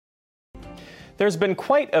There's been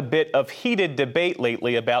quite a bit of heated debate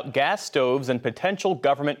lately about gas stoves and potential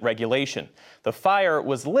government regulation. The fire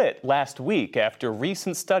was lit last week after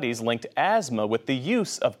recent studies linked asthma with the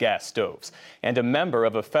use of gas stoves. And a member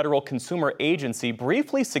of a federal consumer agency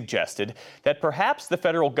briefly suggested that perhaps the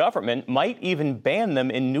federal government might even ban them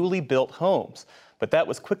in newly built homes. But that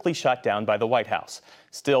was quickly shot down by the White House.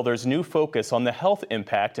 Still, there's new focus on the health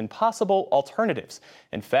impact and possible alternatives.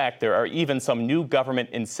 In fact, there are even some new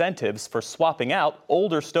government incentives for swapping out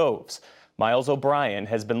older stoves. Miles O'Brien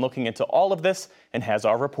has been looking into all of this and has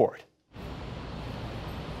our report.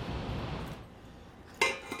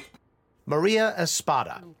 Maria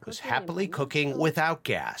Espada was happily cooking without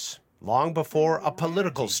gas long before a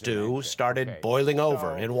political stew started boiling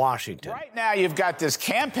over in Washington. Right now, you've got this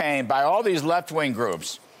campaign by all these left-wing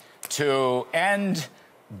groups to end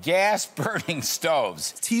gas-burning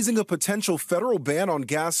stoves. Teasing a potential federal ban on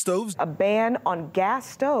gas stoves. A ban on gas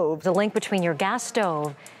stoves. The link between your gas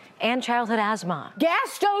stove and childhood asthma.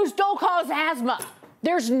 Gas stoves don't cause asthma.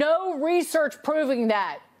 There's no research proving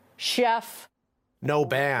that, chef. No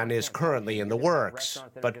ban is currently in the works,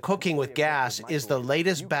 but cooking with gas is the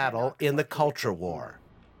latest battle in the culture war.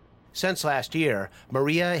 Since last year,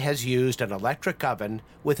 Maria has used an electric oven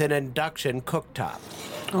with an induction cooktop.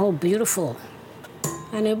 Oh, beautiful.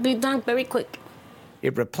 And it'll be done very quick.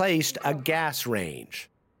 It replaced a gas range.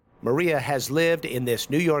 Maria has lived in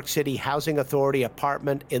this New York City Housing Authority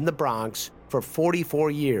apartment in the Bronx for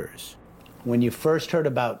 44 years. When you first heard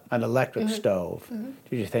about an electric stove,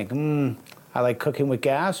 did you think, I like cooking with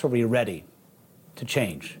gas, or were you ready to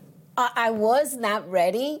change? I was not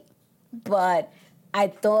ready, but I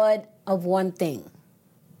thought of one thing,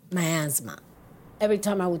 my asthma. Every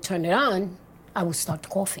time I would turn it on, I would start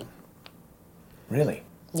coughing. Really?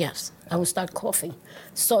 Yes, I would start coughing.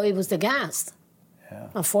 So it was the gas. Yeah.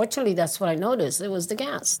 Unfortunately, that's what I noticed. It was the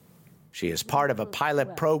gas. She is part of a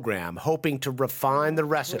pilot program hoping to refine the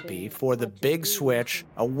recipe for the big switch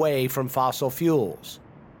away from fossil fuels.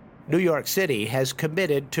 New York City has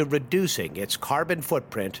committed to reducing its carbon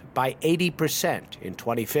footprint by 80% in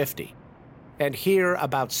 2050. And here,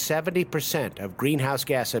 about 70% of greenhouse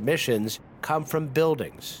gas emissions come from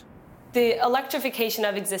buildings. The electrification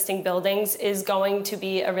of existing buildings is going to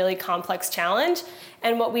be a really complex challenge.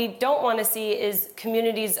 And what we don't want to see is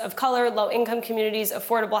communities of color, low-income communities,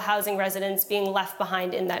 affordable housing residents being left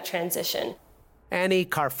behind in that transition. Annie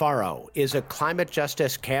Carfaro is a climate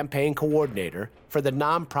justice campaign coordinator for the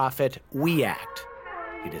nonprofit We Act.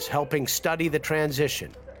 It is helping study the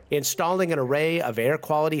transition, installing an array of air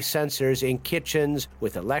quality sensors in kitchens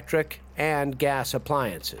with electric and gas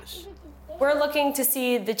appliances. We're looking to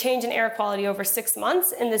see the change in air quality over 6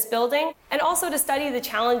 months in this building, and also to study the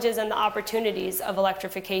challenges and the opportunities of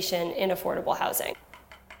electrification in affordable housing.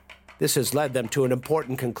 This has led them to an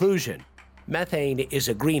important conclusion. Methane is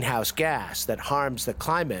a greenhouse gas that harms the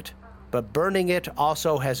climate, but burning it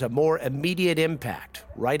also has a more immediate impact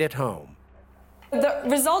right at home. The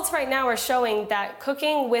results right now are showing that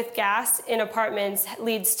cooking with gas in apartments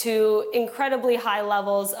leads to incredibly high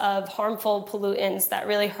levels of harmful pollutants that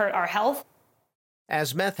really hurt our health.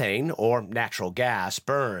 As methane, or natural gas,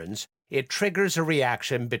 burns, it triggers a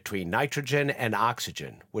reaction between nitrogen and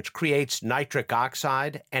oxygen, which creates nitric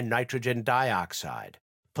oxide and nitrogen dioxide,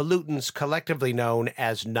 pollutants collectively known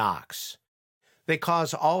as NOx. They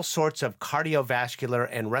cause all sorts of cardiovascular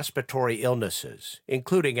and respiratory illnesses,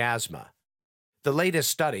 including asthma. The latest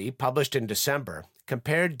study, published in December,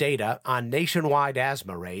 compared data on nationwide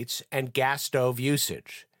asthma rates and gas stove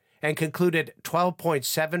usage, and concluded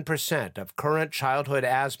 12.7% of current childhood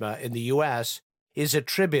asthma in the U.S. is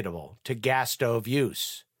attributable to gas stove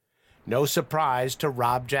use. No surprise to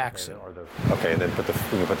Rob Jackson. Okay, and then we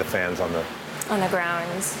can put the fans on the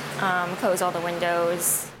grounds, close all the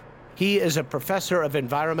windows. He is a professor of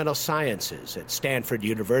environmental sciences at Stanford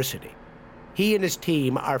University. He and his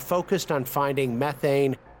team are focused on finding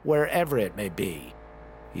methane wherever it may be.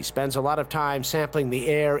 He spends a lot of time sampling the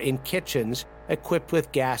air in kitchens equipped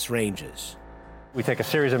with gas ranges. We take a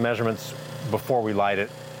series of measurements before we light it.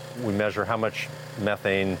 We measure how much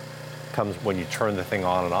methane comes when you turn the thing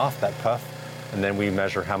on and off, that puff, and then we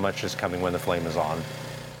measure how much is coming when the flame is on.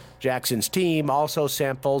 Jackson's team also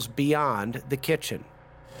samples beyond the kitchen.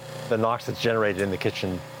 The NOx that's generated in the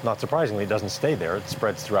kitchen, not surprisingly, doesn't stay there. It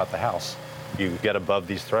spreads throughout the house. You get above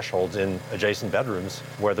these thresholds in adjacent bedrooms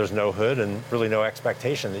where there's no hood and really no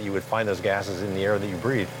expectation that you would find those gases in the air that you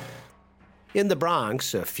breathe. In the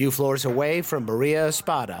Bronx, a few floors away from Maria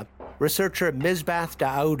Espada, researcher Misbath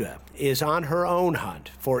Daouda is on her own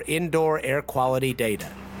hunt for indoor air quality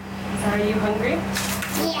data. So are you hungry?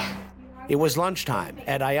 Yeah. It was lunchtime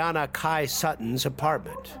at Ayana Kai Sutton's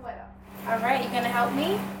apartment. All right, you gonna help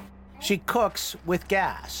me? She cooks with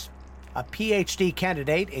gas. A PhD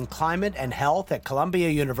candidate in climate and health at Columbia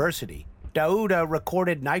University, Daouda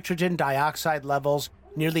recorded nitrogen dioxide levels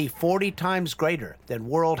nearly 40 times greater than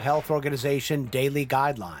World Health Organization daily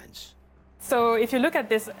guidelines. So if you look at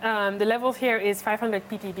this, the level here is 500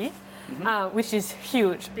 ppb, which is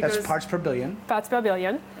huge. That's parts per billion. Parts per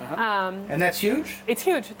billion. And that's huge? It's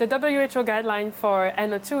huge. The WHO guideline for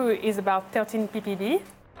NO2 is about 13 ppb.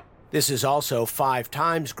 This is also 5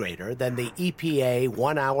 times greater than the EPA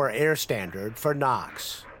 1-hour air standard for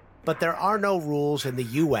NOx. But there are no rules in the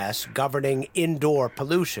U.S. governing indoor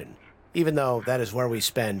pollution, even though that is where we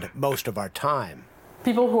spend most of our time.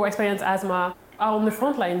 People who experience asthma are on the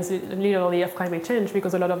front lines, literally, of climate change,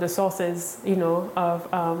 because a lot of the sources, of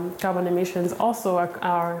carbon emissions also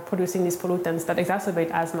are producing these pollutants that exacerbate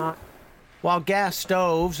asthma. While gas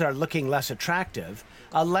stoves are looking less attractive,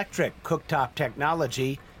 electric cooktop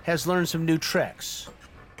technology has learned some new tricks.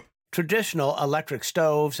 Traditional electric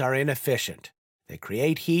stoves are inefficient. They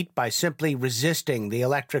create heat by simply resisting the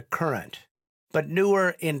electric current. But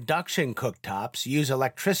newer induction cooktops use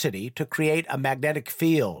electricity to create a magnetic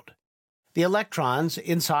field. The electrons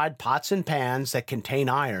inside pots and pans that contain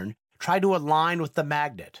iron try to align with the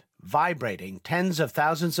magnet, vibrating tens of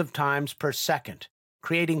thousands of times per second,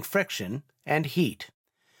 creating friction and heat.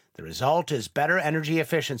 The result is better energy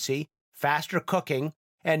efficiency, faster cooking,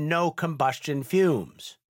 and no combustion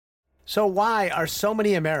fumes. So why are so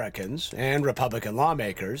many Americans and Republican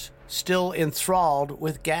lawmakers still enthralled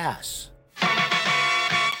with gas?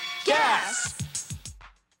 Gas!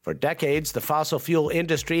 For decades, the fossil fuel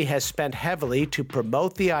industry has spent heavily to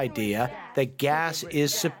promote the idea that gas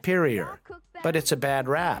is superior. But it's a bad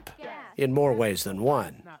rap, in more ways than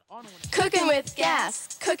one. Cooking with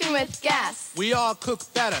gas. Cooking with gas. We all cook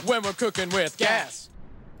better when we're cooking with gas.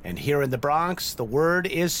 And here in the Bronx, the word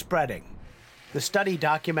is spreading. The study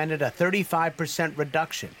documented a 35%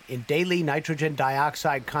 reduction in daily nitrogen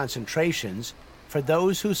dioxide concentrations for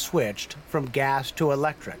those who switched from gas to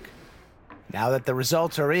electric. Now that the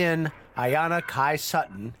results are in, Ayana Kai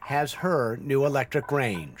Sutton has her new electric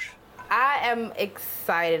range. I am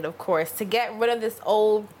excited, of course, to get rid of this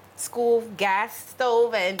old school gas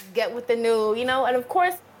stove and get with the new, and of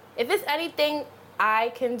course, if it's anything I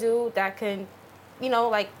can do that can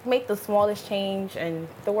make the smallest change in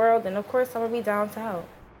the world, and of course, I'm gonna be down to help.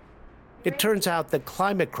 It turns out the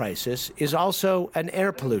climate crisis is also an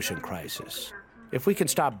air pollution crisis. If we can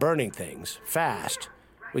stop burning things fast,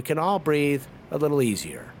 we can all breathe a little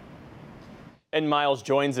easier. And Miles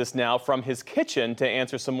joins us now from his kitchen to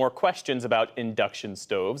answer some more questions about induction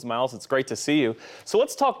stoves. Miles, it's great to see you. So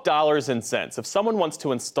let's talk dollars and cents. If someone wants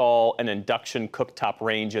to install an induction cooktop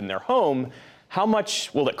range in their home, how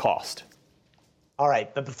much will it cost? All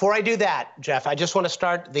right, but before I do that, Jeff, I just want to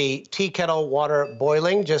start the tea kettle water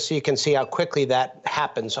boiling just so you can see how quickly that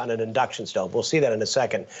happens on an induction stove. We'll see that in a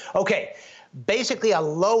second. Okay, basically a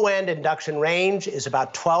low-end induction range is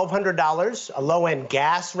about $1,200. A low-end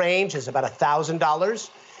gas range is about $1,000.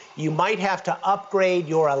 You might have to upgrade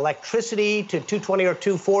your electricity to 220 or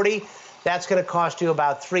 240. That's going to cost you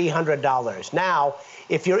about $300. Now,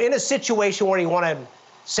 if you're in a situation where you want to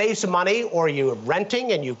save some money or you're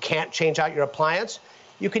renting and you can't change out your appliance,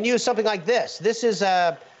 you can use something like this. This is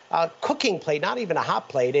a cooking plate, not even a hot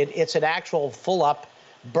plate. It's an actual full-up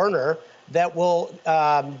burner that will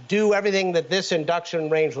do everything that this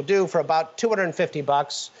induction range will do for about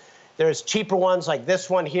 $250. There's cheaper ones like this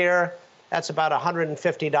one here. That's about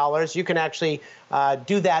 $150. You can actually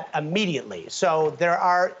do that immediately. So there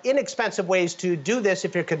are inexpensive ways to do this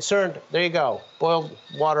if you're concerned. There you go. Boiled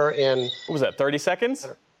water in... What was that, 30 seconds?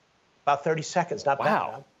 About 30 seconds, not bad.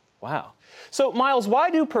 Huh? Wow. So, Miles, why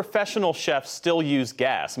do professional chefs still use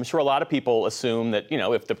gas? I'm sure a lot of people assume that,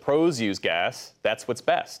 if the pros use gas, that's what's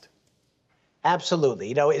best.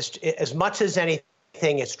 Absolutely. It's, as much as anything,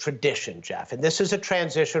 it's tradition, Jeff. And this is a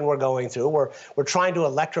transition we're going through. We're trying to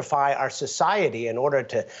electrify our society in order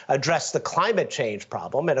to address the climate change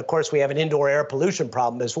problem. And, of course, we have an indoor air pollution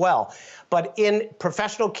problem as well. But in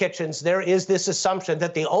professional kitchens, there is this assumption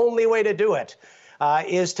that the only way to do it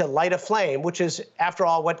is to light a flame, which is, after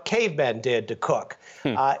all, what cavemen did to cook.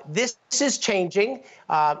 This is changing.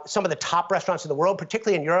 Some of the top restaurants in the world,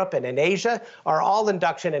 particularly in Europe and in Asia, are all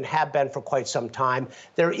induction and have been for quite some time.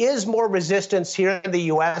 There is more resistance here in the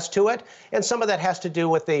U.S. to it, and some of that has to do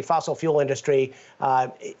with the fossil fuel industry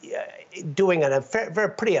doing a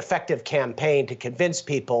pretty effective campaign to convince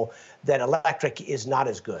people that electric is not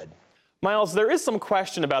as good. Miles, there is some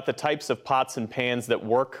question about the types of pots and pans that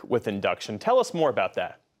work with induction. Tell us more about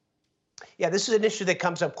that. Yeah, this is an issue that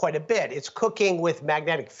comes up quite a bit. It's cooking with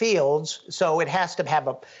magnetic fields, so it has to have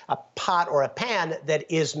a pot or a pan that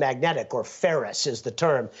is magnetic, or ferrous is the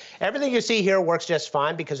term. Everything you see here works just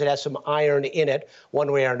fine because it has some iron in it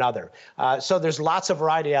one way or another. So there's lots of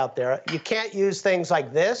variety out there. You can't use things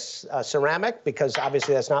like this, ceramic, because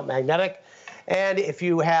obviously that's not magnetic. And if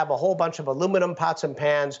you have a whole bunch of aluminum pots and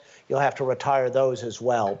pans, you'll have to retire those as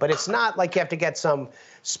well. But it's not like you have to get some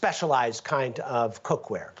specialized kind of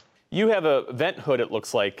cookware. You have a vent hood, it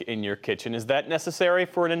looks like, in your kitchen. Is that necessary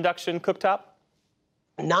for an induction cooktop?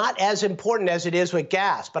 Not as important as it is with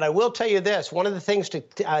gas, but I will tell you this. One of the things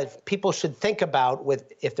people should think about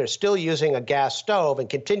if they're still using a gas stove and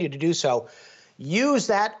continue to do so, use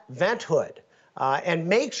that vent hood. And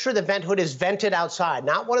make sure the vent hood is vented outside,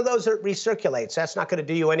 not one of those that recirculates. That's not going to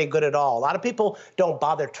do you any good at all. A lot of people don't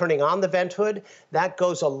bother turning on the vent hood. That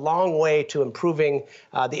goes a long way to improving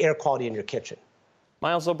the air quality in your kitchen.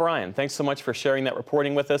 Miles O'Brien, thanks so much for sharing that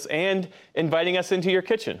reporting with us and inviting us into your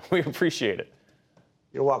kitchen. We appreciate it.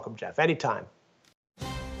 You're welcome, Jeff. Anytime.